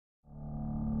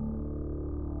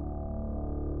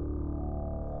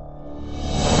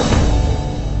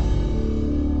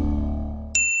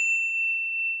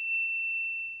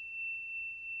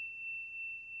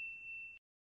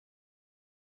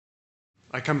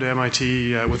I come to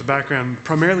MIT with a background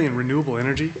primarily in renewable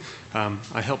energy.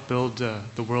 I helped build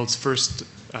the world's first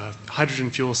hydrogen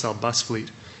fuel cell bus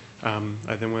fleet.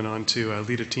 I then went on to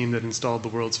lead a team that installed the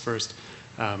world's first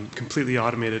completely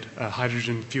automated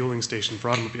hydrogen fueling station for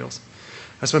automobiles.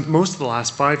 I spent most of the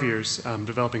last 5 years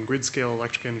developing grid-scale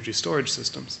electric energy storage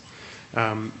systems,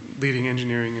 leading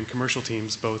engineering and commercial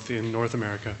teams both in North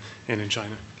America and in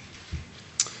China.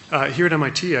 Here at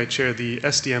MIT, I chair the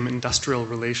SDM Industrial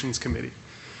Relations Committee.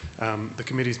 The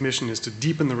committee's mission is to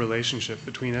deepen the relationship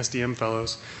between SDM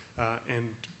fellows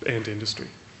and industry.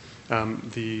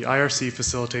 The IRC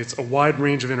facilitates a wide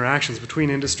range of interactions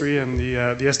between industry and the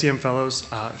SDM fellows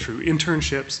through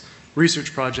internships,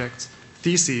 research projects,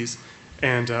 theses,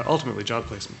 and ultimately job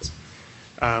placements.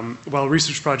 While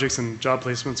research projects and job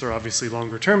placements are obviously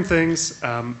longer term things,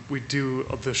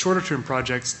 the shorter term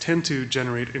projects tend to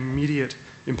generate immediate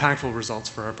impactful results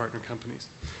for our partner companies.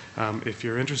 If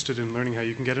you're interested in learning how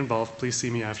you can get involved, please see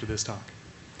me after this talk.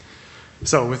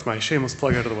 So with my shameless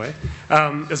plug out of the way,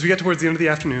 as we get towards the end of the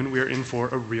afternoon, we are in for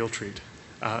a real treat.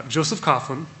 Joseph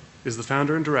Coughlin is the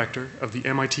founder and director of the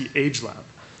MIT AgeLab,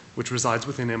 which resides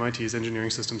within MIT's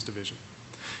Engineering Systems Division.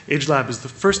 AgeLab is the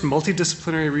first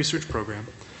multidisciplinary research program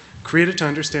created to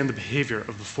understand the behavior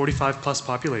of the 45+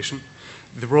 population,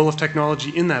 the role of technology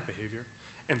in that behavior,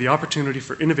 and the opportunity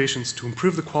for innovations to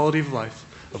improve the quality of life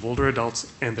of older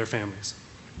adults and their families.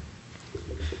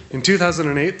 In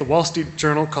 2008, the Wall Street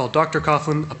Journal called Dr.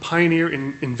 Coughlin a pioneer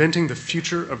in inventing the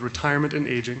future of retirement and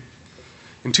aging.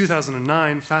 In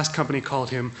 2009, Fast Company called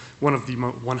him one of the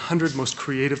 100 most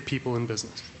creative people in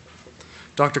business.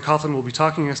 Dr. Coughlin will be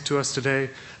talking to us today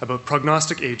about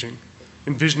prognostic aging,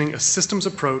 envisioning a systems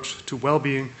approach to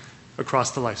well-being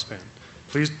across the lifespan.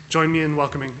 Please join me in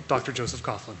welcoming Dr. Joseph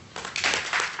Coughlin.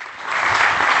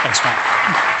 Thanks, Matt.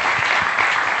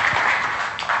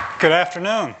 Good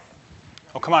afternoon.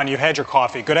 Oh, come on, you had your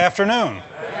coffee. Good afternoon.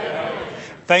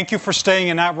 Thank you for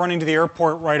staying and not running to the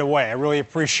airport right away. I really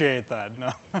appreciate that.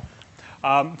 No.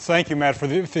 Thank you, Matt, for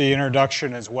the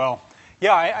introduction as well.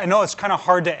 Yeah, I know it's kind of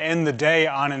hard to end the day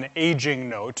on an aging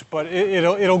note, but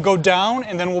it'll go down,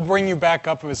 and then we'll bring you back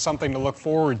up with something to look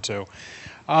forward to.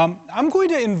 I'm going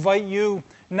to invite you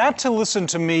not to listen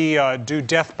to me do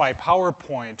death by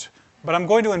PowerPoint, but I'm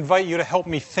going to invite you to help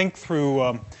me think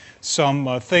through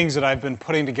some things that I've been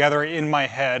putting together in my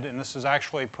head, and this is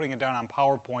actually putting it down on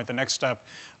PowerPoint. The next step,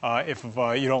 if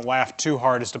you don't laugh too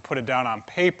hard, is to put it down on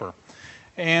paper.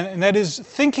 And that is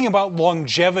thinking about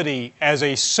longevity as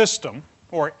a system,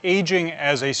 or aging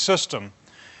as a system.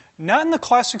 Not in the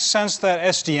classic sense that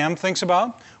SDM thinks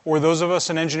about, or those of us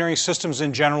in engineering systems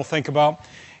in general think about,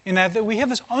 in that we have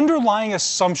this underlying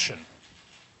assumption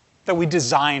that we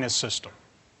design a system.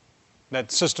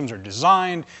 That systems are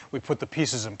designed, we put the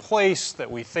pieces in place, that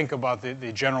we think about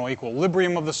the general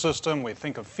equilibrium of the system, we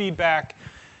think of feedback.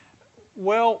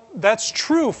 Well, that's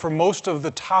true for most of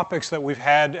the topics that we've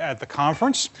had at the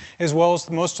conference, as well as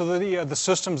most of the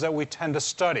systems that we tend to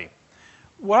study.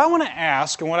 What I want to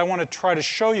ask and what I want to try to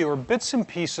show you are bits and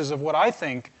pieces of what I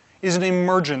think is an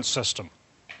emergent system,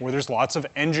 where there's lots of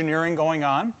engineering going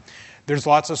on, there's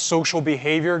lots of social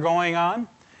behavior going on,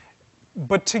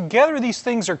 but together these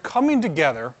things are coming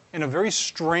together in a very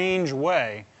strange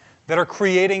way that are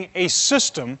creating a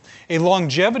system, a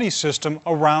longevity system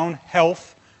around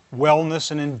health,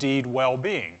 wellness, and indeed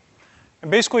well-being.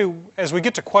 And basically, as we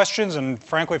get to questions, and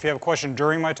frankly, if you have a question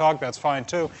during my talk, that's fine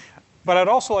too, but I'd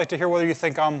also like to hear whether you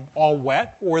think I'm all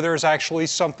wet or there's actually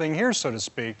something here, so to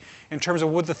speak, in terms of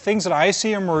what the things that I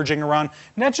see emerging around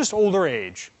not just older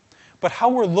age, but how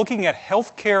we're looking at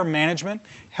healthcare management,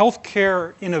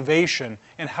 healthcare innovation,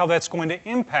 and how that's going to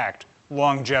impact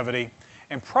longevity,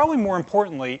 and probably more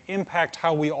importantly, impact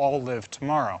how we all live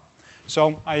tomorrow.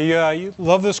 So I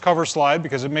love this cover slide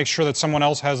because it makes sure that someone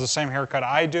else has the same haircut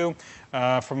I do.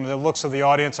 From the looks of the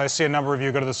audience, I see a number of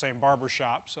you go to the same barber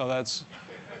shop, so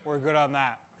we're good on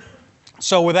that.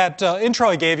 So with that intro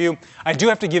I gave you, I do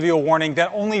have to give you a warning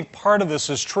that only part of this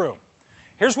is true.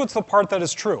 Here's what's the part that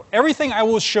is true. Everything I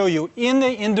will show you in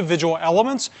the individual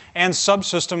elements and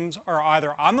subsystems are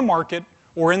either on the market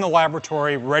or in the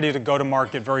laboratory ready to go to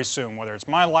market very soon, whether it's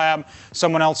my lab,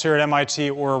 someone else here at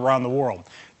MIT, or around the world.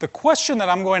 The question that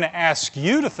I'm going to ask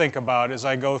you to think about as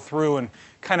I go through and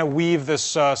kind of weave this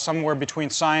somewhere between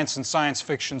science and science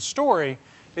fiction story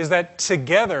is that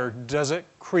together, does it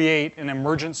create an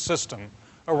emergent system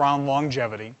around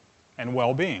longevity and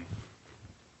well-being?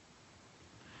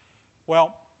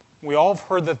 Well, we all have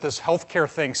heard that this healthcare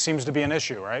thing seems to be an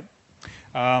issue, right?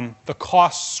 the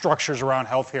cost structures around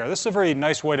healthcare. This is a very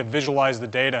nice way to visualize the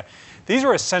data. These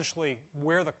are essentially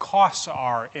where the costs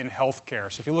are in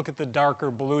healthcare. So if you look at the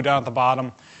darker blue down at the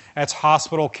bottom, that's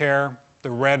hospital care. The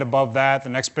red above that, the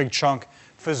next big chunk,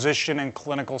 physician and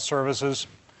clinical services.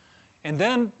 And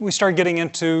then we start getting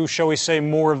into, shall we say,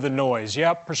 more of the noise.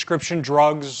 Yep, prescription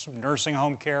drugs, nursing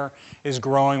home care is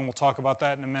growing. We'll talk about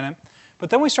that in a minute.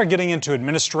 But then we start getting into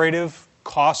administrative,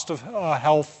 cost of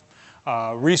health,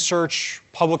 research,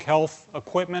 public health,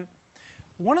 equipment.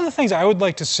 One of the things I would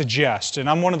like to suggest, and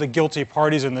I'm one of the guilty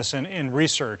parties in this in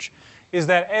research, is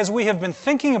that as we have been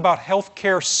thinking about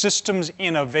healthcare systems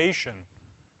innovation,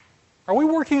 are we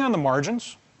working on the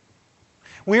margins?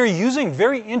 We are using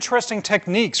very interesting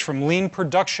techniques from lean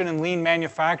production and lean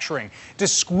manufacturing to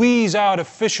squeeze out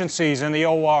efficiencies in the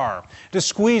OR, to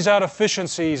squeeze out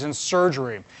efficiencies in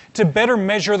surgery, to better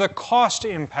measure the cost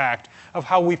impact of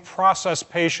how we process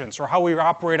patients or how we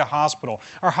operate a hospital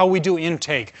or how we do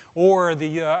intake or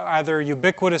the either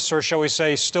ubiquitous or, shall we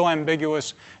say, still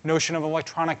ambiguous notion of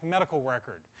electronic medical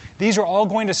record. These are all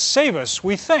going to save us,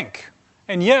 we think.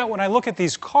 And yet, when I look at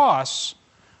these costs,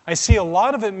 I see a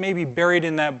lot of it maybe buried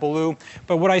in that blue,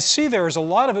 but what I see there is a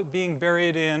lot of it being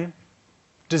buried in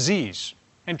disease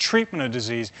and treatment of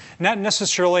disease, not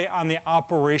necessarily on the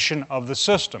operation of the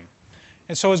system.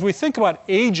 And so as we think about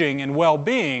aging and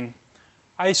well-being,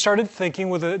 I started thinking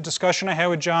with a discussion I had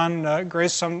with John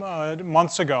Grace some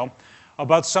months ago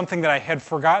about something that I had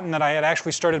forgotten that I had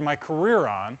actually started my career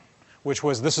on, which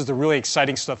was, this is the really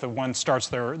exciting stuff that one starts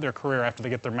their career after they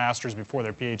get their master's before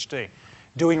their PhD.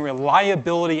 Doing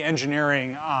reliability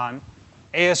engineering on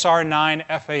ASR 9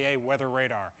 FAA weather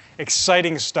radar.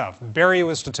 Exciting stuff. Bury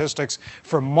with statistics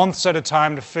for months at a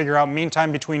time to figure out mean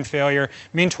time between failure,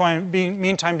 mean time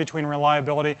between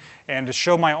reliability, and to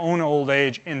show my own old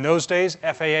age. In those days,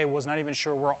 FAA was not even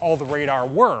sure where all the radar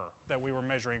were that we were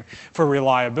measuring for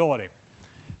reliability.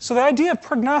 So the idea of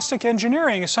prognostic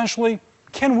engineering, essentially,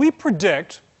 can we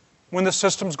predict when the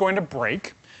system's going to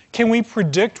break? Can we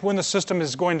predict when the system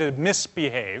is going to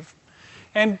misbehave?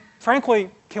 And frankly,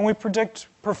 can we predict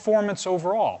performance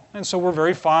overall? And so we're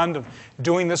very fond of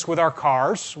doing this with our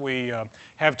cars. We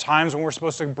have times when we're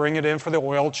supposed to bring it in for the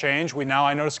oil change. We now,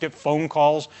 I notice, get phone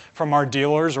calls from our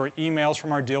dealers or emails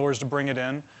from our dealers to bring it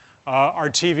in. Our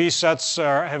TV sets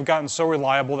have gotten so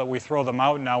reliable that we throw them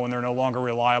out now when they're no longer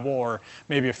reliable, or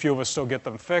maybe a few of us still get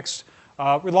them fixed.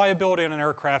 Reliability in an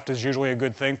aircraft is usually a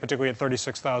good thing, particularly at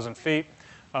 36,000 feet.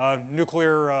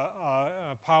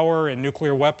 Nuclear power and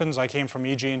nuclear weapons. I came from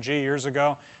EG&G years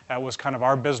ago. That was kind of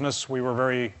our business. We were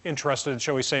very interested,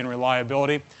 shall we say, in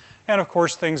reliability. And of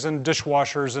course, things in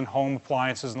dishwashers and home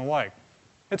appliances and the like.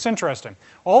 It's interesting.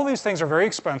 All these things are very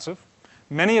expensive.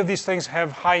 Many of these things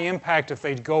have high impact if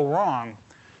they go wrong.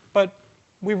 But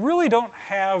we really don't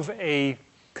have a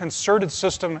concerted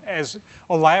system as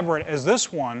elaborate as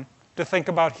this one to think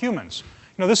about humans.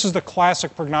 You know, this is the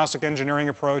classic prognostic engineering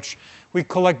approach. We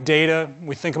collect data,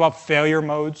 we think about failure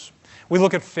modes, we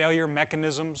look at failure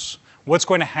mechanisms, what's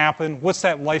going to happen, what's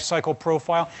that life cycle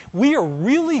profile. We are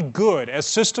really good as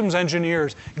systems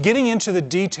engineers getting into the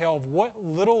detail of what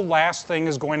little last thing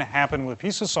is going to happen with a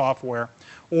piece of software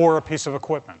or a piece of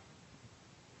equipment.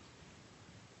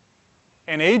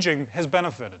 And aging has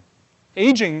benefited.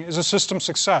 Aging is a system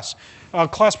success.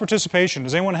 Class participation,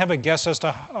 does anyone have a guess as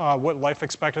to what life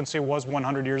expectancy was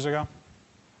 100 years ago?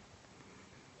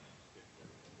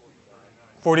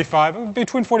 45,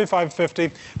 between 45 and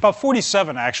 50, about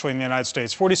 47 actually in the United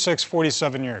States, 46,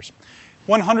 47 years.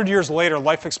 100 years later,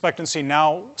 life expectancy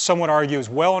now, some would argue, is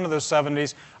well into the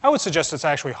 70s. I would suggest it's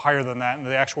actually higher than that, and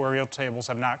the actuarial tables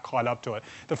have not caught up to it.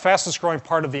 The fastest growing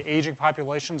part of the aging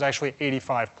population is actually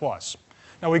 85 plus.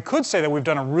 Now, we could say that we've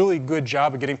done a really good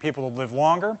job of getting people to live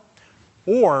longer,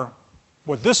 or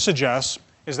what this suggests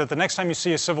is that the next time you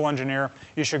see a civil engineer,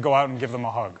 you should go out and give them a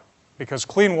hug. Because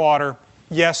clean water,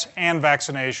 yes, and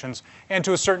vaccinations, and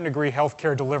to a certain degree,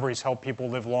 healthcare deliveries help people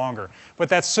live longer. But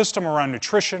that system around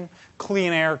nutrition,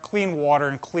 clean air, clean water,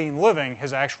 and clean living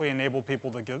has actually enabled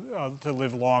people to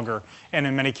live longer, and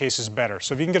in many cases better.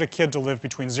 So if you can get a kid to live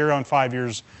between 0 and 5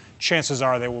 years, chances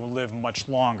are they will live much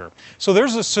longer. So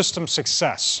there's a system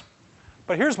success.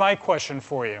 But here's my question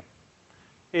for you,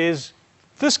 is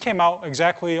this came out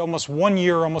exactly almost 1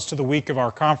 year, almost to the week of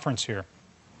our conference here.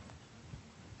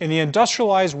 In the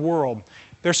industrialized world,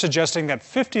 they're suggesting that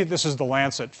this is the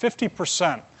Lancet,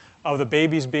 50% of the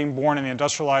babies being born in the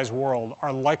industrialized world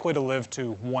are likely to live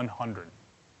to 100.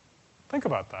 Think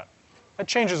about that. That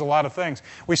changes a lot of things.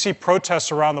 We see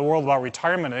protests around the world about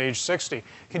retirement at age 60.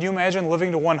 Can you imagine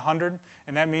living to 100?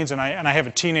 And that means, and I have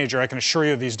a teenager, I can assure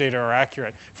you these data are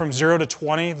accurate. From 0 to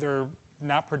 20, they're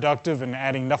not productive and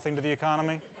adding nothing to the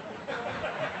economy.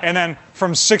 And then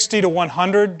from 60 to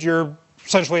 100, you're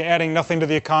essentially adding nothing to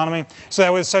the economy. So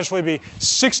that would essentially be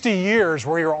 60 years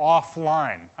where you're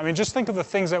offline. I mean, just think of the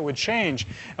things that would change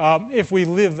if we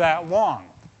live that long.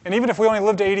 And even if we only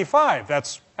live to 85,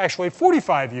 that's actually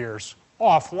 45 years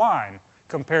offline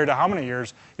compared to how many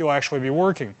years you'll actually be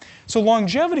working. So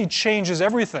longevity changes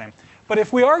everything. But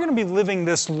if we are going to be living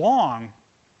this long,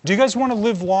 do you guys want to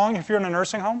live long if you're in a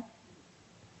nursing home?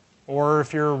 Or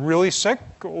if you're really sick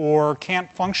or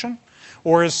can't function?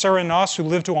 Or as Sarah Noss, who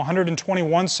lived to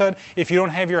 121, said, if you don't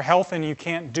have your health and you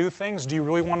can't do things, do you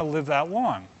really want to live that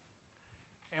long?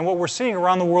 And what we're seeing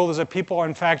around the world is that people,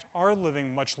 in fact, are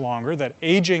living much longer, that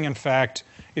aging, in fact,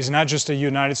 is not just a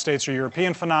United States or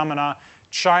European phenomena.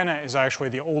 China is actually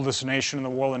the oldest nation in the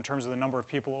world in terms of the number of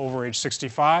people over age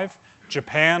 65.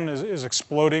 Japan is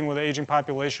exploding with an aging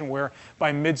population where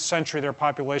by mid-century their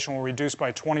population will reduce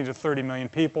by 20 to 30 million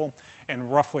people,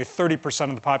 and roughly 30%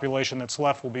 of the population that's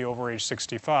left will be over age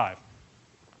 65.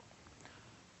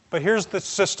 But here's the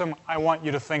system I want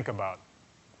you to think about.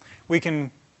 We can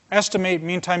estimate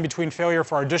mean time between failure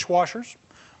for our dishwashers,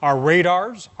 our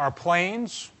radars, our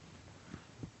planes,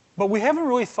 but we haven't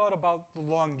really thought about the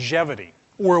longevity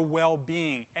or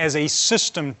well-being as a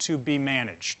system to be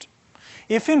managed.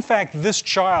 If, in fact, this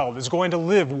child is going to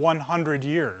live 100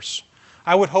 years,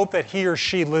 I would hope that he or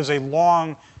she lives a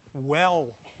long,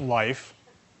 well life,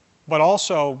 but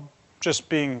also, just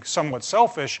being somewhat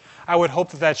selfish, I would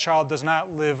hope that that child does not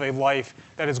live a life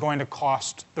that is going to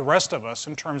cost the rest of us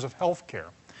in terms of health care.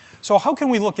 So how can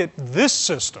we look at this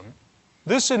system,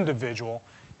 this individual,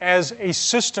 as a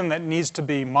system that needs to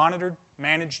be monitored,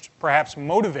 managed, perhaps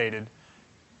motivated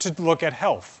to look at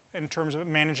health in terms of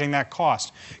managing that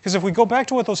cost? Because if we go back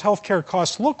to what those healthcare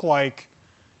costs look like,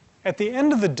 at the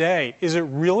end of the day, is it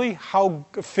really how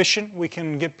efficient we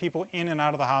can get people in and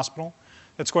out of the hospital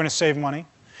that's going to save money?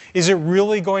 Is it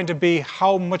really going to be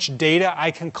how much data I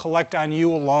can collect on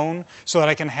you alone so that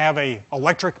I can have an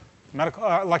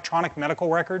electronic medical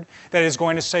record that is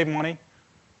going to save money?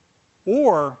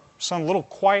 Or some little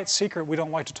quiet secret we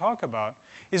don't like to talk about,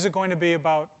 is it going to be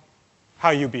about how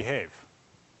you behave?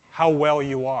 How well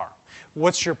you are?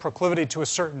 What's your proclivity to a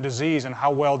certain disease, and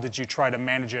how well did you try to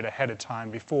manage it ahead of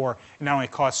time before it not only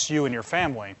costs you and your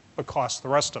family, but costs the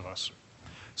rest of us?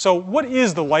 So what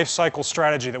is the life cycle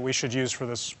strategy that we should use for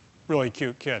this really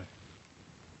cute kid?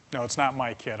 No, it's not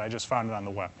my kid. I just found it on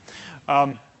the web.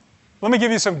 Let me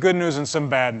give you some good news and some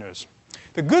bad news.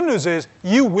 The good news is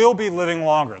you will be living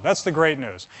longer. That's the great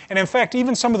news. And in fact,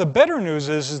 even some of the better news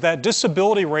is that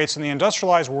disability rates in the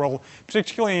industrialized world,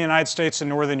 particularly in the United States and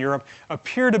Northern Europe,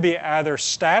 appear to be either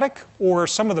static, or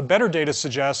some of the better data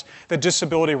suggests that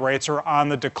disability rates are on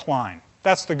the decline.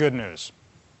 That's the good news.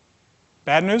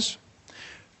 Bad news?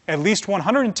 At least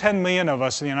 110 million of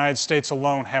us in the United States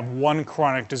alone have one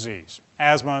chronic disease.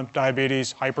 Asthma,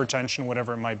 diabetes, hypertension,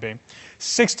 whatever it might be.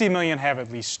 60 million have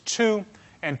at least two.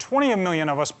 And 20 million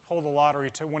of us pull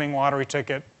the winning lottery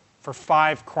ticket for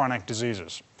 5 chronic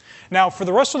diseases. Now, for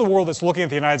the rest of the world that's looking at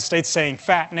the United States saying,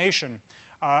 fat nation,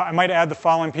 I might add the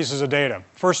following pieces of data.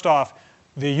 First off,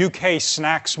 the UK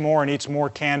snacks more and eats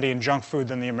more candy and junk food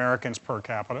than the Americans per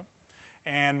capita.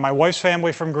 And my wife's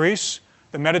family from Greece,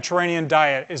 the Mediterranean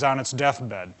diet is on its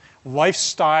deathbed.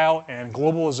 Lifestyle and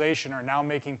globalization are now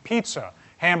making pizza,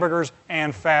 hamburgers,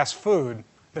 and fast food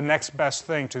the next best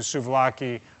thing to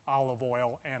souvlaki, olive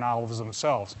oil, and olives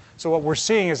themselves. So what we're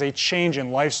seeing is a change in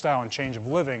lifestyle and change of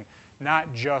living,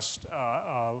 not just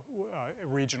a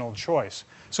regional choice.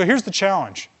 So here's the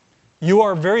challenge. You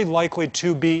are very likely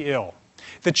to be ill.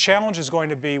 The challenge is going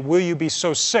to be, will you be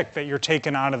so sick that you're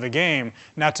taken out of the game,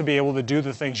 not to be able to do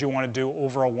the things you want to do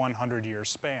over a 100-year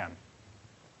span?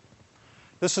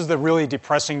 This is the really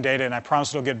depressing data, and I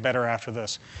promise it'll get better after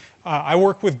this. I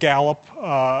work with Gallup,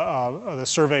 the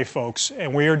survey folks,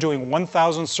 and we are doing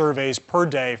 1,000 surveys per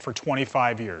day for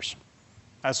 25 years.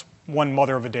 That's one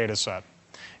mother of a data set.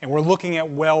 And we're looking at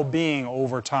well-being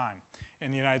over time in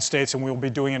the United States, and we'll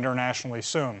be doing it internationally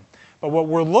soon. But what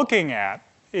we're looking at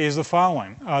is the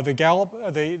following. The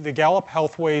Gallup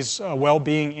Healthways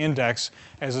Well-Being Index,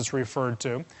 as it's referred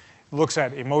to, looks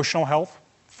at emotional health,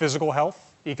 physical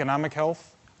health, economic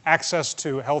health, access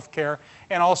to health care,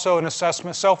 and also an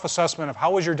assessment, self-assessment of how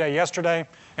was your day yesterday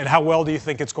and how well do you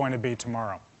think it's going to be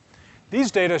tomorrow. These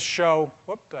data show,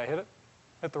 whoop, did I hit it?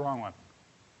 Hit the wrong one.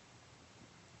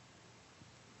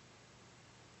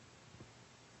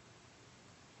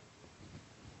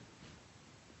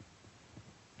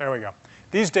 There we go.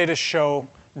 These data show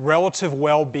relative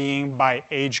well-being by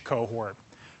age cohort.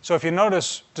 So if you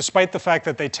notice, despite the fact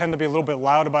that they tend to be a little bit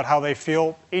loud about how they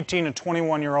feel, 18 to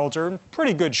 21-year-olds are in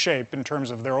pretty good shape in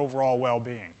terms of their overall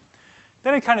well-being.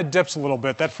 Then it kind of dips a little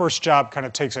bit. That first job kind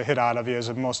of takes a hit out of you, as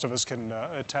most of us can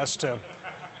attest to.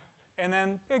 And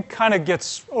then it kind of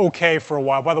gets okay for a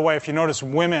while. By the way, if you notice,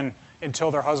 women,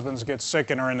 until their husbands get sick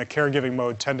and are in the caregiving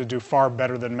mode, tend to do far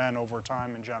better than men over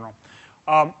time in general.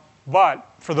 But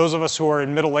for those of us who are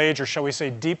in middle age, or shall we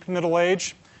say deep middle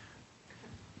age,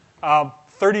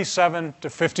 37 to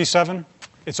 57,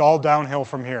 it's all downhill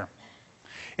from here.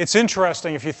 It's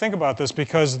interesting if you think about this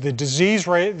because the disease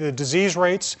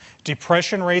rates,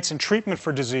 depression rates, and treatment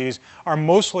for disease are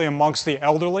mostly amongst the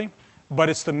elderly, but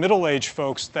it's the middle-aged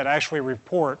folks that actually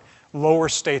report lower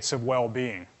states of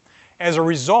well-being. As a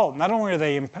result, not only are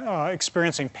they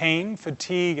experiencing pain,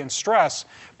 fatigue, and stress,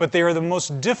 but they are the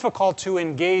most difficult to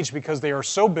engage because they are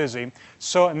so busy,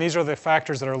 and these are the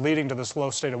factors that are leading to this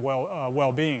low state of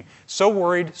well-being. So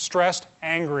worried, stressed,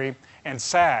 angry, and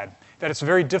sad that it's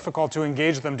very difficult to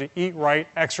engage them to eat right,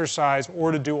 exercise,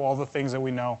 or to do all the things that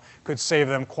we know could save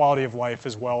them quality of life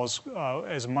as well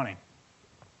as money.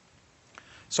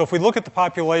 So if we look at the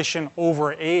population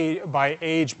by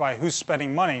age, by who's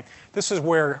spending money, this is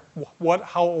where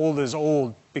how old is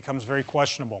old becomes very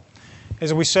questionable.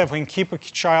 As we said, if we can keep a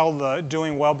child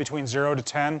doing well between 0 to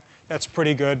 10, that's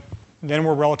pretty good. Then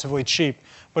we're relatively cheap.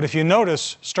 But if you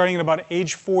notice, starting at about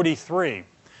age 43,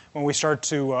 when we start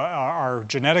to, our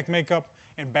genetic makeup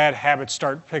and bad habits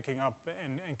start picking up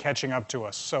and catching up to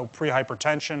us. So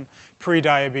pre-hypertension,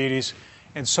 pre-diabetes.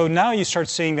 And so now you start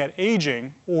seeing that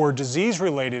aging or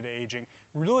disease-related aging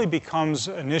really becomes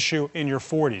an issue in your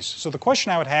 40s. So the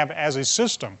question I would have as a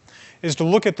system is to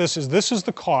look at this as this is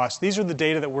the cost. These are the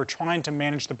data that we're trying to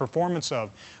manage the performance of.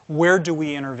 Where do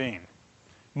we intervene?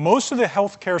 Most of the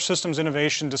healthcare systems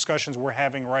innovation discussions we're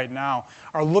having right now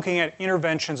are looking at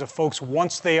interventions of folks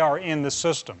once they are in the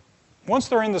system. Once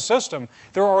they're in the system,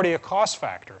 they're already a cost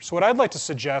factor. So what I'd like to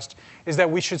suggest is that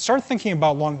we should start thinking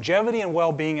about longevity and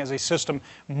well-being as a system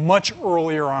much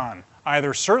earlier on,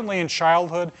 either certainly in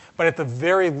childhood, but at the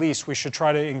very least we should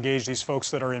try to engage these folks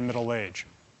that are in middle age.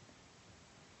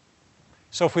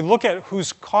 So if we look at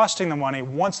who's costing the money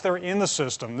once they're in the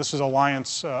system, this is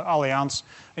Allianz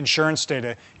insurance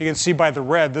data. You can see by the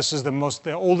red, this is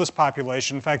the oldest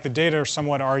population. In fact, the data are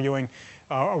somewhat arguing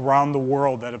around the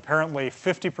world that apparently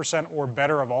 50% or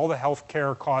better of all the health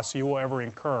care costs you will ever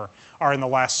incur are in the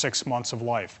last 6 months of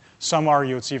life. Some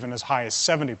argue it's even as high as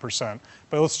 70%,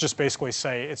 but let's just basically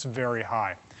say it's very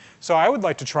high. So I would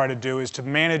like to try to do is to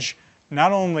manage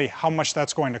not only how much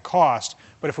that's going to cost,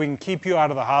 but if we can keep you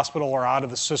out of the hospital or out of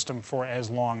the system for as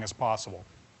long as possible.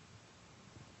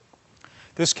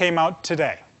 This came out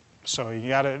today, so you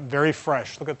got it very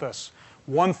fresh. Look at this.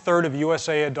 1/3 of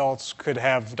USA adults could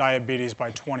have diabetes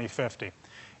by 2050.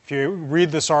 If you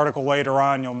read this article later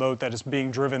on, you'll note that it's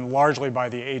being driven largely by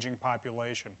the aging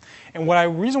population. And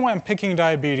reason why I'm picking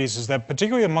diabetes is that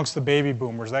particularly amongst the baby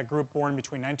boomers, that group born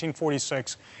between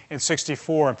 1946 and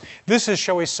 64, this is,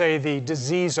 shall we say, the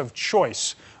disease of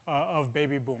choice of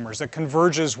baby boomers that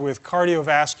converges with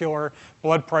cardiovascular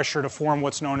blood pressure to form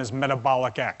what's known as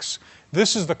metabolic X.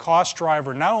 This is the cost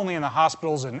driver not only in the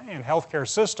hospitals and healthcare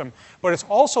system, but it's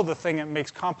also the thing that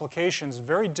makes complications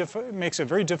makes it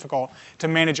very difficult to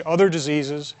manage other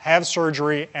diseases, have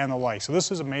surgery, and the like. So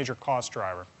this is a major cost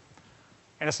driver.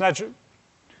 And it's not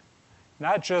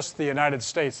just the United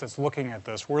States that's looking at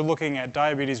this. We're looking at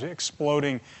diabetes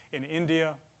exploding in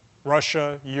India,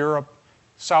 Russia, Europe,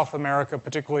 South America,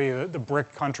 particularly the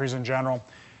BRIC countries in general.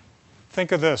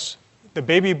 Think of this. The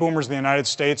baby boomers in the United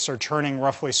States are turning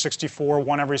roughly 64,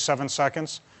 1 every 7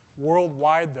 seconds.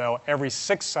 Worldwide, though, there are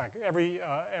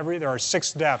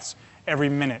 6 deaths every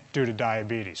minute due to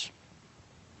diabetes.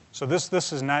 So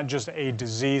this is not just a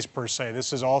disease per se.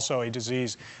 This is also a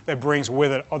disease that brings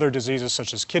with it other diseases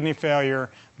such as kidney failure,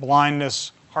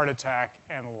 blindness, heart attack,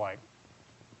 and the like.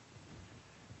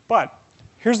 But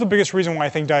here's the biggest reason why I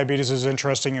think diabetes is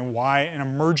interesting and why an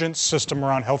emergent system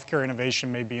around healthcare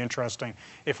innovation may be interesting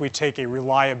if we take a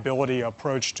reliability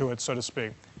approach to it, so to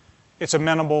speak. It's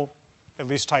amenable, at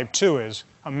least type 2 is,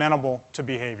 amenable to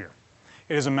behavior.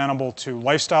 It is amenable to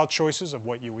lifestyle choices of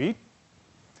what you eat,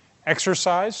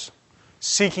 exercise,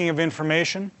 seeking of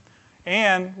information,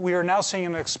 and we are now seeing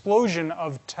an explosion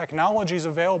of technologies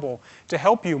available to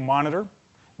help you monitor,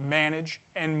 manage,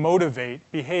 and motivate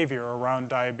behavior around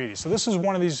diabetes. So this is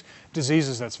one of these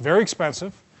diseases that's very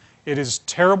expensive. It is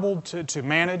terrible to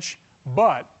manage,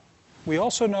 but we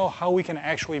also know how we can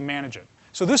actually manage it.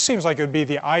 So this seems like it would be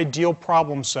the ideal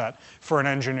problem set for an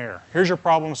engineer. Here's your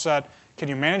problem set. Can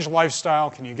you manage lifestyle?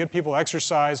 Can you get people to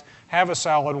exercise, have a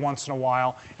salad once in a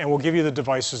while, and we'll give you the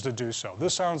devices to do so.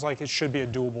 This sounds like it should be a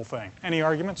doable thing. Any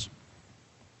arguments?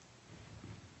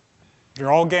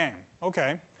 You're all game.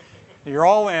 Okay. You're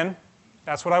all in.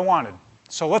 That's what I wanted.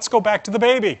 So let's go back to the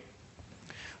baby.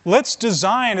 Let's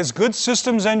design, as good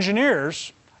systems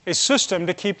engineers, a system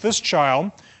to keep this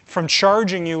child from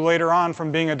charging you later on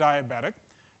from being a diabetic,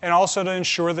 and also to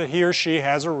ensure that he or she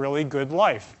has a really good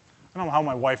life. I don't know how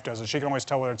my wife does it. She can always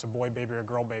tell whether it's a boy baby or a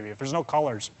girl baby. If there's no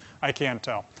colors, I can't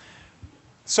tell.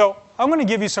 So I'm going to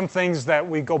give you some things that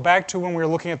we go back to when we were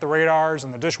looking at the radars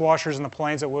and the dishwashers and the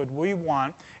planes that we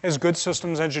want as good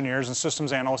systems engineers and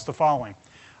systems analysts the following.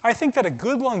 I think that a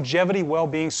good longevity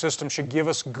well-being system should give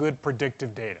us good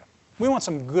predictive data. We want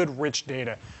some good, rich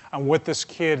data on what this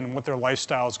kid and what their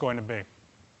lifestyle is going to be.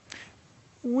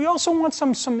 We also want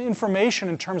some information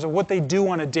in terms of what they do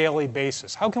on a daily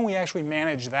basis. How can we actually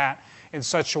manage that in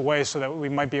such a way so that we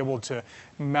might be able to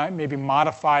maybe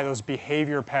modify those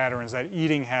behavior patterns, that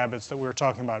eating habits that we were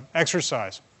talking about,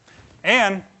 exercise.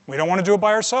 And we don't want to do it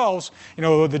by ourselves. You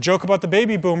know, the joke about the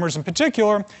baby boomers in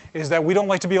particular is that we don't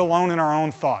like to be alone in our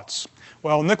own thoughts.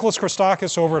 Well, Nicholas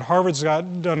Christakis over at Harvard's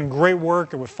done great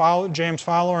work with James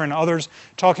Fowler and others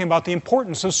talking about the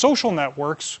importance of social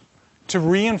networks to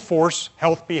reinforce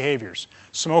health behaviors.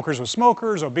 Smokers with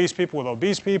smokers, obese people with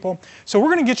obese people. So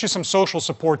we're going to get you some social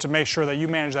support to make sure that you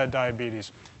manage that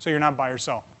diabetes so you're not by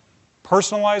yourself.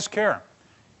 Personalized care.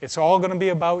 It's all going to be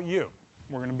about you.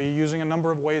 We're going to be using a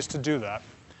number of ways to do that.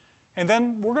 And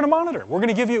then we're going to monitor. We're going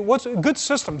to give you what's a good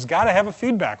system's got to have a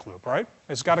feedback loop, right?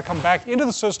 It's got to come back into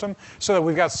the system so that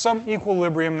we've got some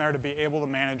equilibrium there to be able to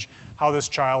manage how this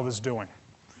child is doing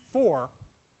for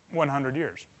 100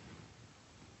 years.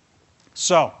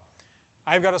 So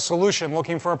I've got a solution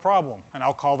looking for a problem, and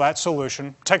I'll call that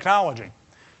solution technology.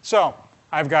 So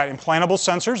I've got implantable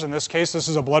sensors. In this case, this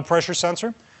is a blood pressure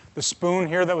sensor. The spoon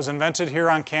here that was invented here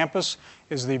on campus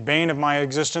is the bane of my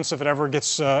existence if it ever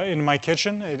gets into my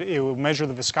kitchen. It will measure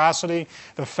the viscosity,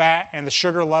 the fat, and the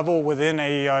sugar level within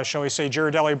a, shall we say,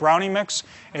 Ghirardelli brownie mix,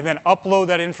 and then upload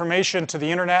that information to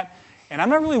the internet. And I'm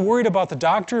not really worried about the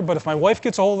doctor, but if my wife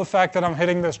gets a hold of the fact that I'm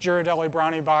hitting this Ghirardelli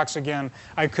brownie box again,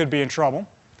 I could be in trouble.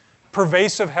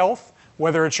 Pervasive health,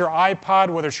 whether it's your iPod,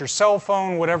 whether it's your cell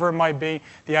phone, whatever it might be.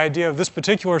 The idea of this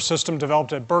particular system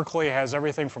developed at Berkeley has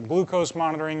everything from glucose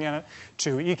monitoring in it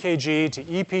to EKG to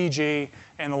EPG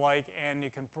and the like, and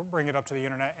you can bring it up to the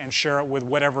internet and share it with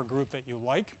whatever group that you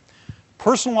like.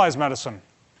 Personalized medicine.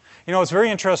 You know, it's very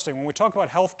interesting. When we talk about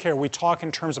healthcare, we talk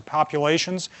in terms of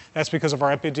populations. That's because of our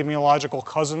epidemiological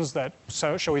cousins that,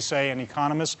 shall we say, and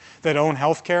economists that own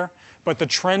healthcare. But the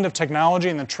trend of technology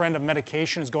and the trend of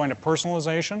medication is going to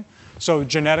personalization, so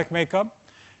genetic makeup.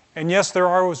 And yes,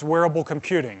 there is wearable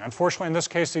computing. Unfortunately, in this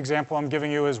case, the example I'm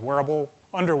giving you is wearable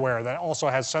underwear that also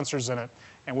has sensors in it.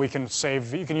 And we can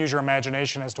you can use your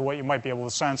imagination as to what you might be able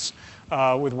to sense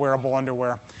with wearable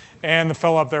underwear. And the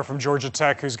fellow up there from Georgia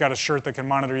Tech who's got a shirt that can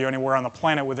monitor you anywhere on the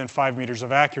planet within 5 meters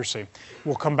of accuracy.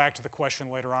 We'll come back to the question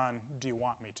later on, do you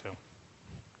want me to?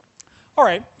 All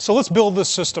right, so let's build this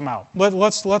system out.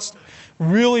 Let's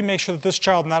really make sure that this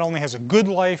child not only has a good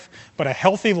life, but a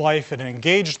healthy life and an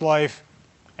engaged life,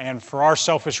 and for our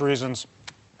selfish reasons,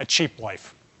 a cheap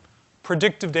life.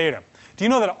 Predictive data. Do you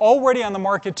know that already on the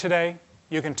market today,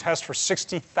 you can test for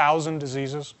 60,000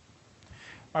 diseases?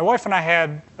 My wife and I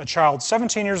had a child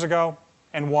 17 years ago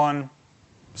and one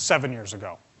 7 years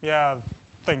ago. Yeah,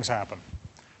 things happen.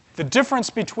 The difference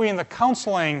between the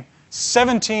counseling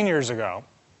 17 years ago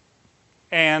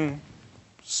and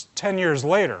 10 years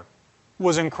later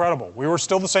was incredible. We were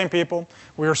still the same people.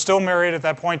 We were still married at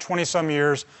that point, 20-some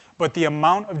years, but the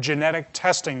amount of genetic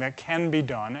testing that can be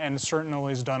done, and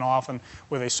certainly is done often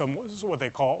with what they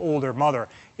call older mother,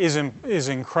 is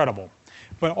incredible.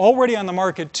 But already on the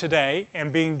market today,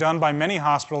 and being done by many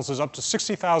hospitals, is up to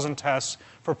 60,000 tests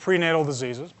for prenatal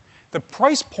diseases. The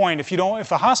price point, if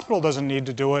the hospital doesn't need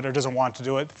to do it or doesn't want to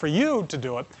do it, for you to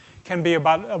do it, can be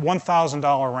about a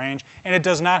 $1,000 range, and it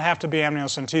does not have to be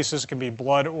amniocentesis. It can be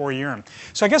blood or urine.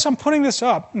 So I guess I'm putting this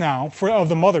up now of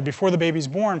the mother before the baby's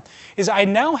born, is I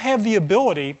now have the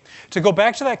ability to go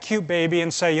back to that cute baby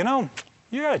and say, you know,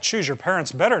 you got to choose your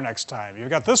parents better next time. You've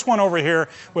got this one over here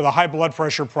with a high blood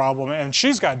pressure problem, and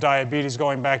she's got diabetes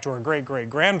going back to her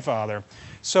great-great-grandfather.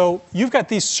 So you've got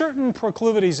these certain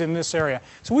proclivities in this area.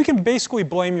 So we can basically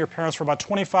blame your parents for about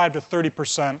 25 to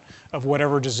 30% of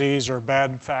whatever disease or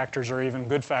bad factors or even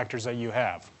good factors that you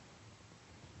have.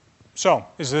 So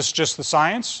is this just the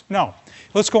science? No.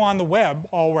 Let's go on the web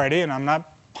already, and I'm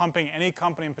not pumping any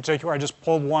company in particular. I just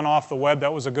pulled one off the web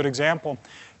that was a good example.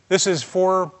 This is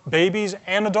for babies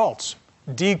and adults.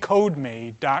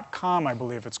 decodeme.com, I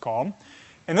believe it's called.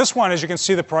 And this one, as you can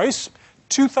see the price,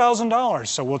 $2,000.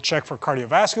 So we'll check for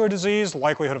cardiovascular disease,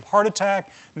 likelihood of heart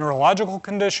attack, neurological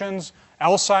conditions,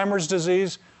 Alzheimer's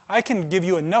disease. I can give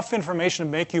you enough information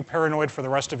to make you paranoid for the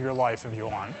rest of your life if you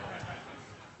want.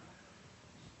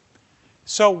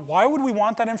 So why would we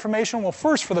want that information? Well,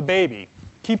 first, for the baby.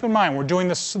 Keep in mind, we're doing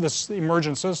this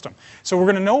emergent system. So we're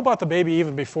going to know about the baby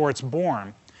even before it's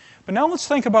born. But now let's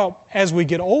think about, as we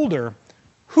get older,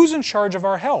 who's in charge of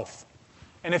our health?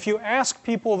 And if you ask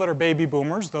people that are baby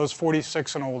boomers, those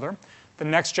 46 and older, the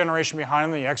next generation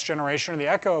behind them, the X generation, or the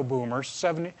Echo boomers,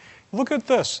 70, look at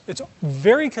this. It's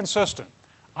very consistent.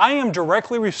 I am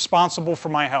directly responsible for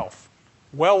my health.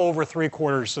 Well over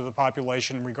 3/4 of the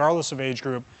population, regardless of age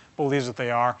group, believes that they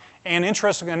are. And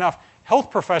interestingly enough, health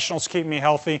professionals keep me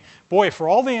healthy. Boy, for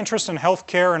all the interest in health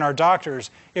care and our doctors,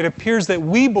 it appears that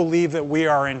we believe that we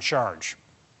are in charge.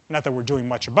 Not that we're doing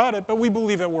much about it, but we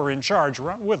believe that we're in charge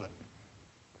with it.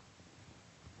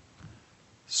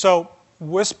 So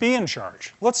let's be in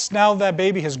charge. Now that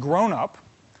baby has grown up,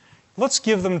 let's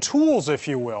give them tools, if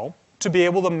you will, to be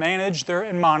able to manage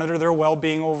and monitor their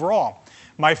well-being overall.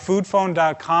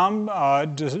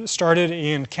 MyFoodPhone.com started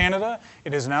in Canada.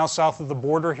 It is now south of the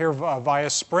border here via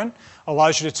Sprint.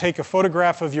 Allows you to take a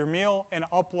photograph of your meal and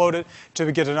upload it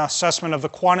to get an assessment of the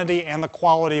quantity and the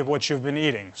quality of what you've been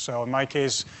eating. So in my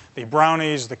case, the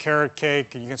brownies, the carrot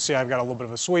cake, you can see I've got a little bit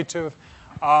of a sweet tooth,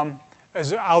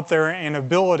 is out there, an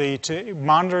ability to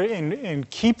monitor and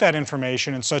keep that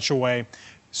information in such a way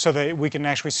so that we can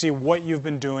actually see what you've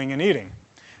been doing and eating.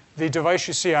 The device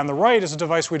you see on the right is a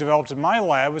device we developed in my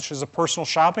lab, which is a personal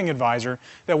shopping advisor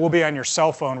that will be on your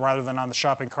cell phone rather than on the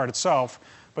shopping cart itself.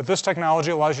 But this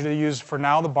technology allows you to use, for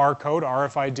now, the barcode,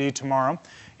 RFID tomorrow,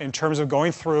 in terms of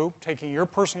going through, taking your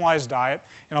personalized diet,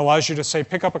 and allows you to say,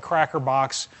 pick up a cracker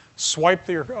box, swipe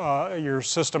your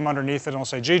system underneath it, and it'll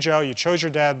say, gee, Joe, you chose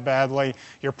your dad badly,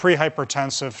 you're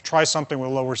pre-hypertensive, try something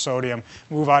with lower sodium,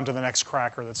 move on to the next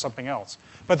cracker that's something else.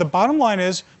 But the bottom line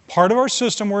is, part of our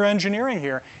system we're engineering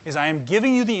here is I am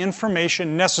giving you the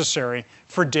information necessary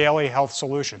for daily health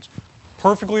solutions.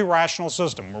 Perfectly rational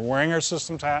system. We're wearing our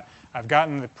system's hat. I've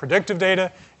gotten the predictive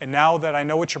data, and now that I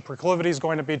know what your proclivity is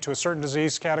going to be to a certain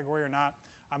disease category or not,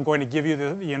 I'm going to give you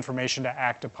the information to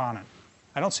act upon it.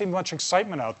 I don't see much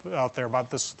excitement out there about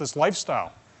this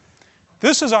lifestyle.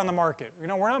 This is on the market. You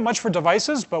know, we're not much for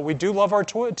devices, but we do love our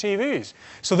TVs.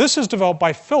 So this is developed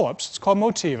by Philips. It's called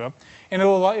Motiva, and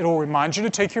it'll remind you to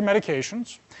take your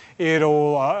medications.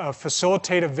 It'll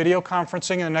facilitate a video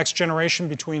conferencing in the next generation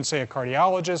between, say, a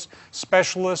cardiologist,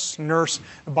 specialist, nurse.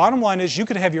 The bottom line is you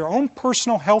could have your own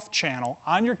personal health channel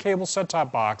on your cable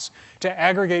set-top box to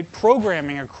aggregate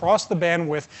programming across the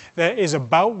bandwidth that is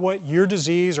about what your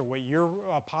disease or what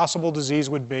your possible disease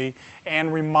would be,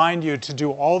 and remind you to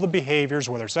do all the behaviors,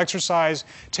 whether it's exercise,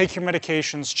 take your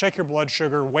medications, check your blood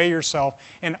sugar, weigh yourself,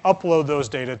 and upload those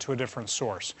data to a different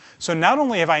source. So not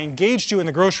only have I engaged you in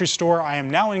the grocery store, I am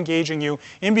now engaging you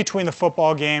in between the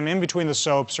football game, in between the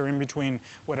soaps, or in between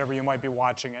whatever you might be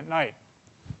watching at night.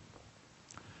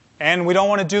 And we don't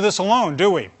want to do this alone, do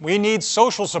we? We need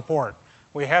social support.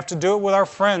 We have to do it with our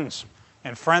friends.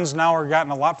 And friends now are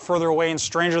gotten a lot further away and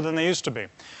stranger than they used to be.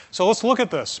 So let's look at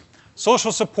this.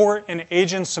 Social support and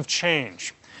agents of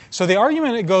change. So the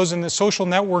argument that goes in the social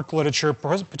network literature,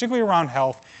 particularly around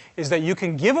health, is that you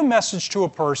can give a message to a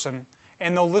person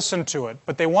and they'll listen to it,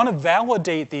 but they want to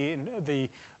validate the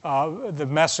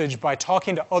message by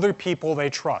talking to other people they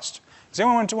trust. Does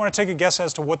anyone want to take a guess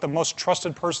as to what the most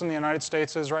trusted person in the United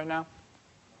States is right now?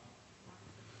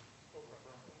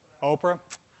 Oprah?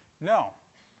 No.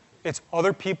 It's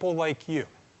other people like you.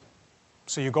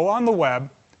 So you go on the web,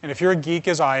 and if you're a geek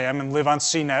as I am and live on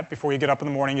CNET, before you get up in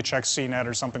the morning you check CNET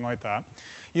or something like that,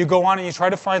 you go on and you try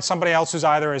to find somebody else who's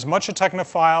either as much a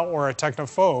technophile or a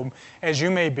technophobe as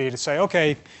you may be to say,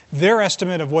 okay, their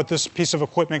estimate of what this piece of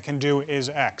equipment can do is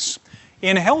X.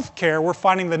 In healthcare, we're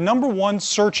finding the #1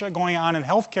 search going on in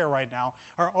healthcare right now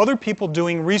are other people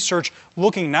doing research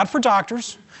looking not for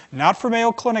doctors, not for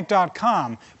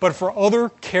MayoClinic.com, but for other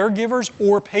caregivers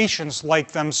or patients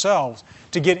like themselves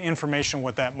to get information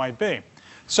what that might be.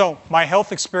 So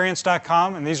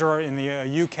myhealthexperience.com, and these are in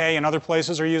the UK and other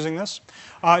places are using this.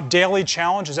 Daily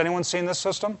Challenge, has anyone seen this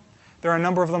system? There are a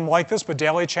number of them like this, but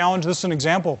Daily Challenge, this is an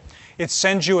example. It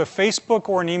sends you a Facebook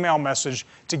or an email message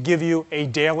to give you a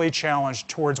daily challenge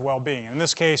towards well-being. In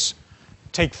this case,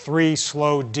 take 3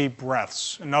 slow, deep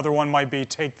breaths. Another one might be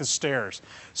take the stairs.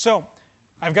 So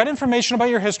I've got information about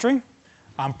your history.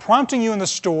 I'm prompting you in the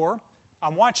store.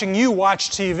 I'm watching you watch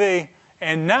TV.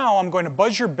 And now I'm going to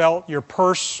buzz your belt, your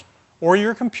purse, or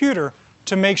your computer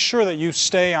to make sure that you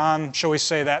stay on, shall we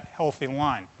say, that healthy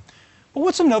line. But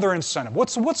what's another incentive?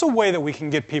 What's a way that we can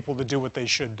get people to do what they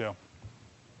should do?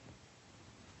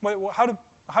 How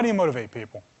do you motivate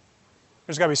people?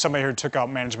 There's got to be somebody here who took out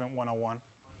Management 101.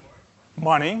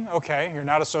 Money, okay. You're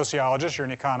not a sociologist, you're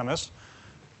an economist.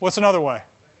 What's another way?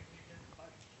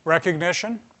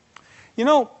 Recognition. You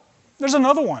know, there's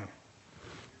another one.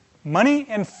 Money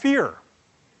and fear.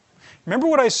 Remember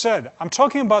what I said. I'm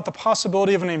talking about the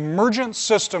possibility of an emergent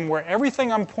system where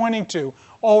everything I'm pointing to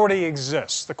already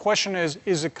exists. The question is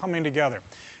it coming together?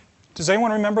 Does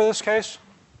anyone remember this case?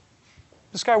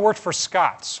 This guy worked for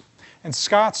Scott's. And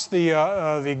Scott's,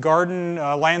 the garden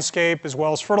landscape as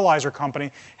well as fertilizer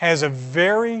company, has a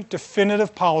very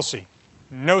definitive policy.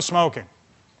 No smoking.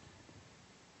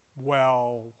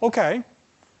 Well, okay.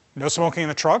 No smoking in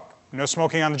the truck, no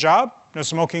smoking on the job, no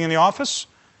smoking in the office.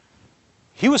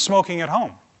 He was smoking at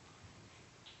home.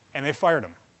 And they fired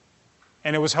him.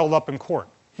 And it was held up in court.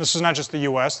 This is not just the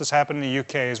US, this happened in the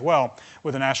UK as well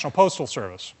with the National Postal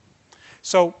Service.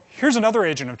 So here's another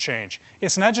agent of change.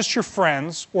 It's not just your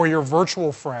friends or your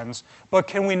virtual friends, but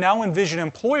can we now envision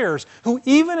employers who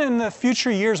even in the future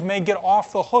years may get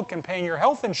off the hook in paying your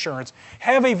health insurance,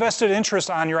 have a vested interest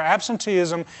on your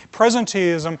absenteeism,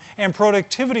 presenteeism, and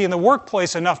productivity in the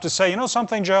workplace enough to say, you know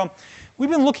something, Joe? We've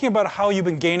been looking about how you've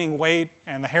been gaining weight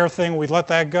and the hair thing, we'd let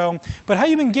that go. But how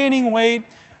you've been gaining weight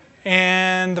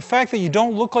and the fact that you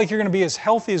don't look like you're going to be as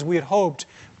healthy as we had hoped,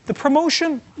 the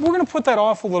promotion, we're going to put that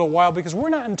off a little while because we're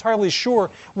not entirely sure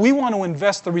we want to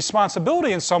invest the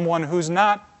responsibility in someone who's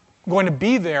not going to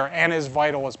be there and as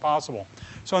vital as possible.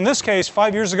 So in this case,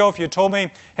 5 years ago, if you had told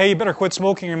me, hey, you better quit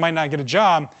smoking or you might not get a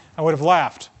job, I would have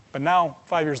laughed. But now,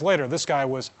 5 years later, this guy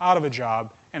was out of a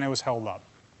job and it was held up.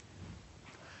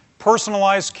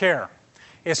 Personalized care.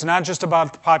 It's not just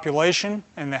about the population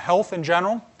and the health in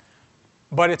general,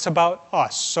 but it's about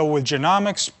us. So with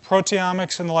genomics,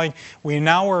 proteomics, and the like, we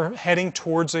now are heading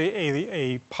towards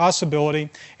a possibility,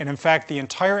 and in fact, the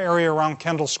entire area around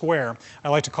Kendall Square, I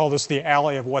like to call this the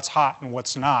alley of what's hot and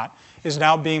what's not, is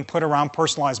now being put around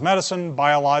personalized medicine,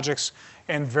 biologics,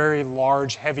 and very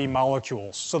large, heavy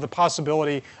molecules. So the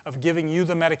possibility of giving you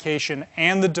the medication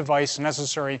and the device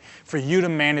necessary for you to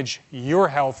manage your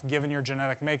health, given your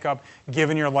genetic makeup,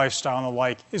 given your lifestyle and the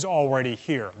like, is already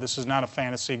here. This is not a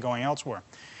fantasy going elsewhere.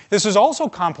 This is also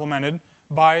complemented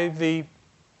by the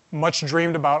much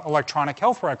dreamed about electronic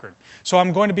health record. So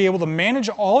I'm going to be able to manage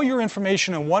all your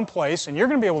information in one place, and you're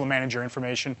going to be able to manage your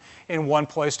information in one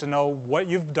place to know what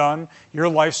you've done, your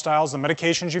lifestyles, the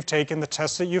medications you've taken, the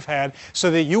tests that you've had, so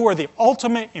that you are the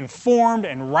ultimate informed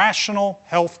and rational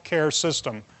health care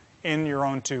system in your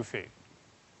own 2 feet.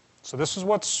 So this is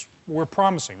what we're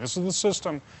promising. This is the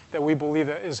system that we believe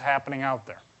that is happening out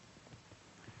there.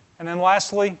 And then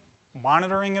lastly,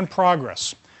 monitoring and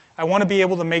progress. I want to be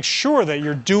able to make sure that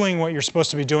you're doing what you're supposed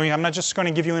to be doing. I'm not just going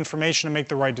to give you information to make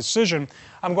the right decision.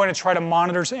 I'm going to try to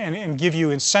monitor and give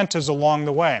you incentives along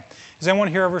the way. Does anyone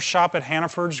here ever shop at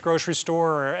Hannaford's grocery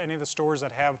store or any of the stores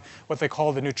that have what they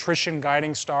call the nutrition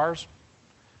guiding stars?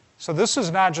 So this is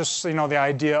not just, the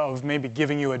idea of maybe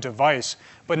giving you a device,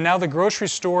 but now the grocery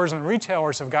stores and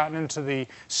retailers have gotten into the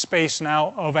space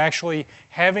now of actually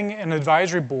having an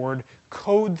advisory board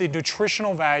code the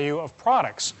nutritional value of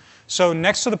products. So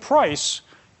next to the price,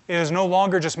 it is no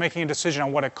longer just making a decision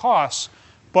on what it costs,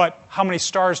 but how many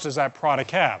stars does that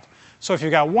product have. So if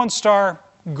you've got 1 star,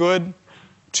 good,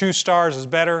 2 stars is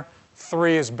better,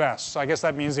 3 is best. So I guess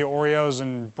that means the Oreos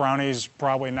and brownies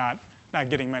probably not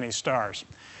getting many stars.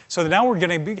 So now we're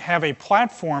going to have a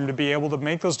platform to be able to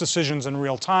make those decisions in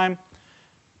real time,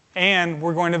 and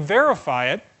we're going to verify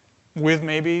it with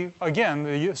maybe, again,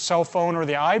 the cell phone or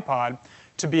the iPod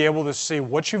to be able to see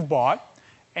what you've bought,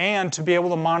 and to be able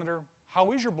to monitor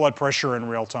how is your blood pressure in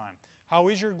real time? How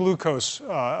is your glucose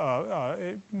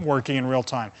working in real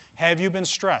time? Have you been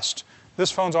stressed?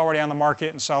 This phone's already on the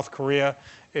market in South Korea.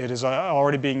 It is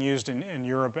already being used in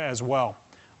Europe as well.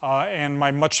 And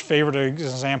my much favorite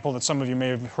example that some of you may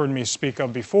have heard me speak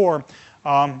of before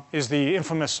is the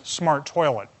infamous smart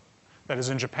toilet that is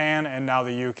in Japan and now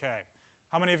the UK.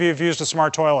 How many of you have used a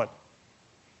smart toilet?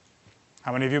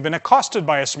 How many of you have been accosted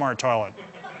by a smart toilet?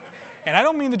 And I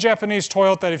don't mean the Japanese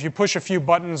toilet that if you push a few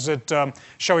buttons it,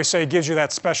 shall we say, gives you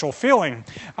that special feeling.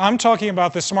 I'm talking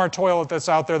about the smart toilet that's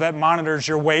out there that monitors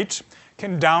your weight,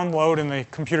 can download, in the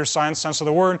computer science sense of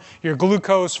the word, your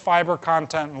glucose, fiber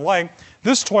content, and the like.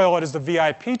 This toilet is the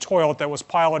VIP toilet that was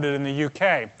piloted in the UK,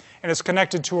 and it's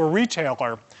connected to a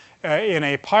retailer in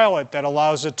a pilot that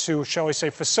allows it to, shall we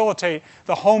say, facilitate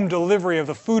the home delivery of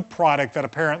the food product that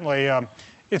apparently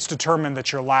it's determined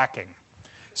that you're lacking.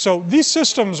 So these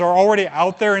systems are already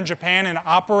out there in Japan and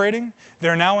operating.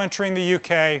 They're now entering the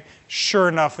UK. Sure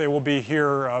enough, they will be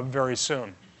here very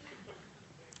soon.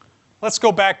 Let's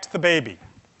go back to the baby,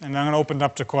 and I'm going to open it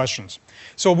up to questions.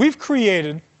 So we've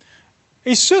created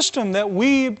a system that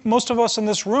most of us in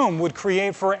this room would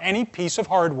create for any piece of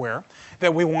hardware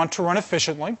that we want to run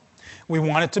efficiently. We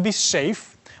want it to be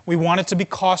safe. We want it to be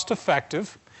cost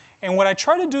effective. And what I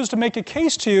try to do is to make a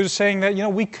case to you saying that,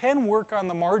 we can work on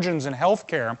the margins in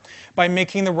healthcare by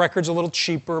making the records a little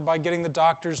cheaper, by getting the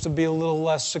doctors to be a little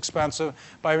less expensive,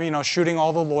 by, shooting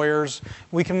all the lawyers.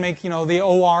 We can make, the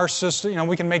OR system,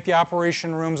 we can make the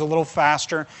operation rooms a little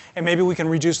faster, and maybe we can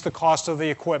reduce the cost of the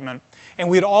equipment. And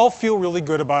we'd all feel really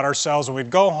good about ourselves, and we'd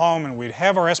go home and we'd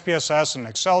have our SPSS and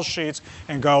Excel sheets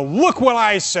and go, look what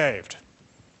I saved.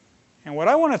 And what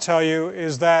I want to tell you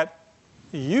is that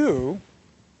you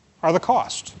are the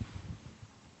cost.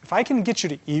 If I can get you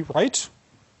to eat right,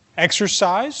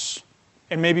 exercise,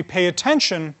 and maybe pay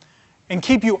attention, and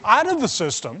keep you out of the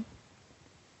system,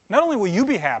 not only will you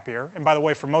be happier, and by the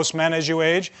way, for most men as you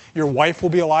age, your wife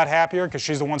will be a lot happier because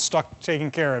she's the one stuck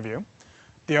taking care of you,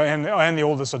 and the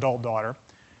oldest adult daughter.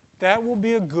 That will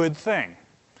be a good thing.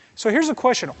 So here's the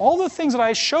question. All the things that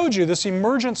I showed you, this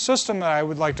emergent system that I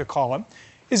would like to call it,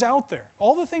 is out there.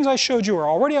 All the things I showed you are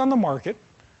already on the market.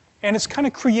 And it's kind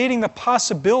of creating the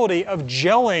possibility of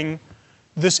gelling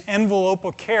this envelope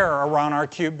of care around our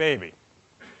cute baby.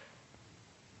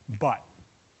 But,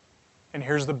 and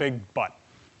here's the big but.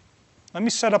 Let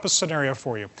me set up a scenario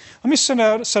for you. Let me set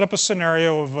up a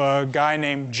scenario of a guy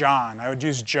named John. I would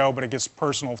use Joe, but it gets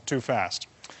personal too fast.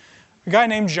 A guy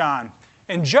named John.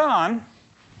 And John,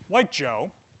 like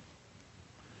Joe,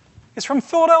 is from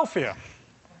Philadelphia.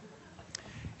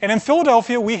 And in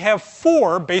Philadelphia, we have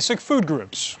 4 basic food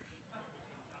groups.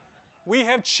 We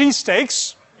have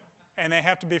cheesesteaks, and they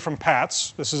have to be from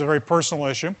Pat's. This is a very personal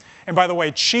issue. And by the way,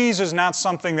 cheese is not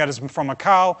something that is from a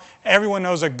cow. Everyone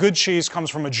knows that good cheese comes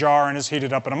from a jar and is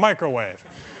heated up in a microwave.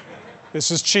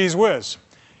 This is Cheese Whiz.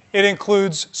 It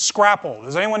includes scrapple.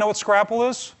 Does anyone know what scrapple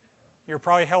is? You're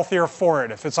probably healthier for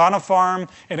it. If it's on a farm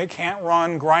and it can't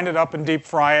run, grind it up and deep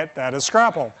fry it, that is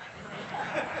scrapple.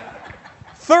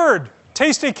 Third,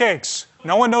 tasty cakes.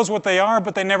 No one knows what they are,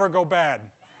 but they never go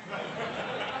bad.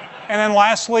 And then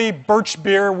lastly, birch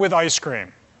beer with ice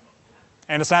cream.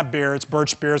 And it's not beer, it's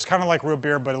birch beer. It's kind of like root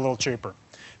beer, but a little cheaper.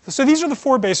 So these are the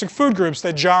 4 basic food groups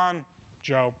that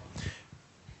Joe,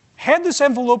 had this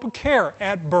envelope of care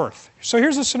at birth. So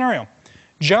here's the scenario.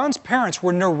 John's parents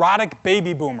were neurotic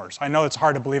baby boomers. I know it's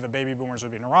hard to believe that baby boomers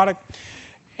would be neurotic.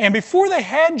 And before they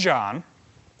had John,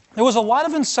 there was a lot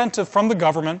of incentive from the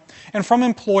government and from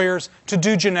employers to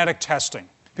do genetic testing,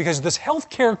 because this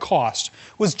healthcare cost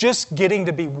was just getting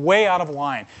to be way out of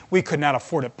line. We could not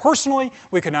afford it personally,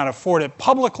 we could not afford it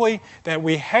publicly, that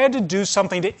we had to do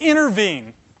something to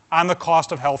intervene on the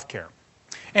cost of healthcare.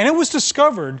 And it was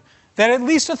discovered that at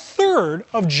least 1/3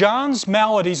 of John's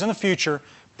maladies in the future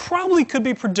probably could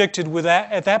be predicted with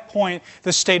at that point,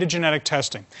 the state of genetic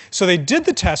testing. So they did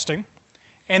the testing,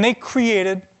 and they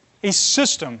created a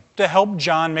system to help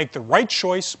John make the right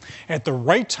choice at the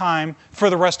right time for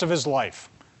the rest of his life.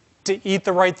 To eat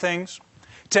the right things,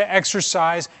 to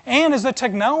exercise, and as the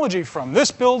technology from this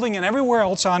building and everywhere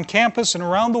else on campus and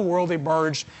around the world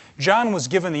emerged, John was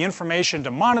given the information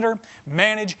to monitor,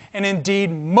 manage, and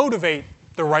indeed motivate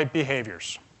the right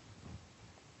behaviors.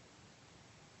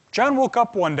 John woke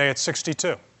up one day at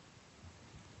 62.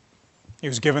 He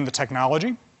was given the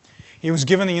technology. He was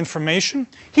given the information.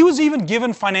 He was even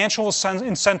given financial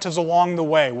incentives along the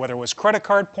way, whether it was credit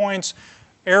card points,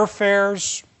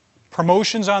 airfares,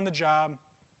 promotions on the job.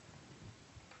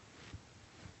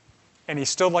 And he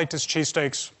still liked his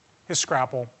cheesesteaks, his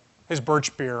scrapple, his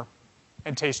birch beer,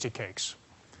 and tasty cakes.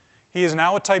 He is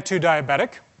now a type 2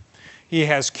 diabetic. He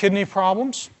has kidney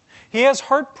problems. He has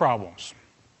heart problems.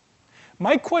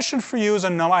 My question for you is,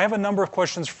 I have a number of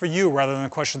questions for you rather than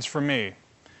questions for me,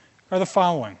 are the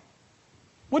following.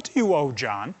 What do you owe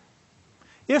John?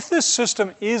 If this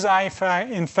system is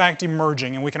in fact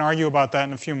emerging, and we can argue about that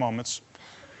in a few moments,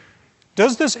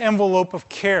 does this envelope of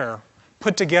care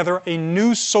put together a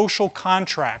new social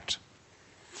contract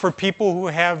for people who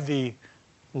have the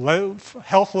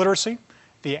health literacy,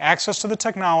 the access to the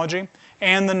technology,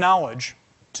 and the knowledge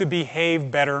to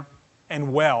behave better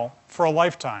and well for a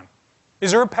lifetime?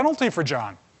 Is there a penalty for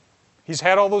John? He's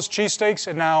had all those cheesesteaks,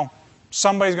 and now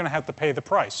somebody's going to have to pay the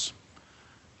price.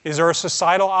 Is there a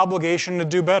societal obligation to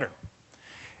do better?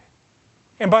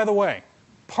 And by the way,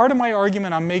 part of my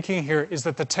argument I'm making here is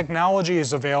that the technology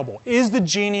is available. Is the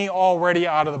genie already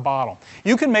out of the bottle?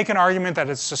 You can make an argument that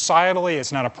it's societally,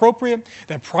 it's not appropriate,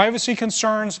 that privacy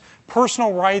concerns,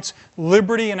 personal rights,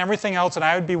 liberty, and everything else, and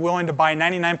I would be willing to buy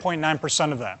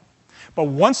 99.9% of that. But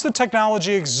once the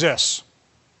technology exists,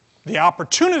 the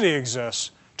opportunity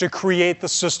exists to create the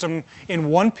system in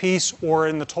one piece or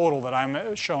in the total that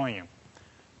I'm showing you.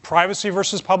 Privacy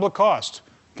versus public cost.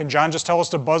 Can John just tell us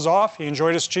to buzz off? He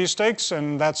enjoyed his cheesesteaks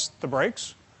and that's the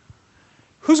breaks?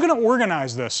 Who's going to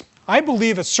organize this? I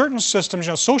believe that certain systems,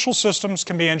 social systems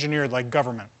can be engineered like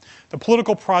government. The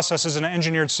political process is an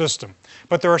engineered system,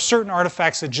 but there are certain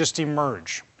artifacts that just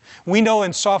emerge. We know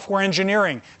in software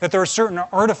engineering that there are certain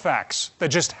artifacts that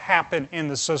just happen in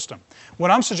the system.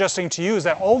 What I'm suggesting to you is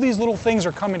that all these little things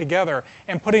are coming together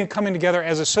and coming together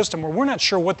as a system where we're not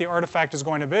sure what the artifact is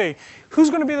going to be. Who's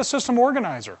going to be the system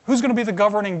organizer? Who's going to be the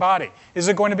governing body? Is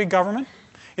it going to be government?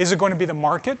 Is it going to be the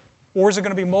market? Or is it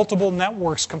going to be multiple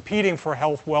networks competing for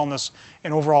health, wellness,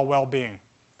 and overall well-being?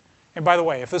 And by the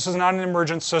way, if this is not an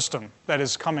emergent system that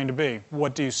is coming to be,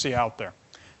 what do you see out there?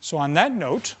 So on that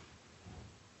note,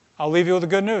 I'll leave you with the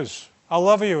good news. I'll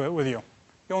love you with you.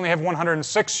 You only have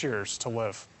 106 years to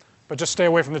live. But just stay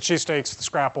away from the cheesesteaks, the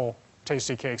scrapple,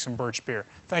 tasty cakes, and birch beer.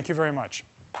 Thank you very much.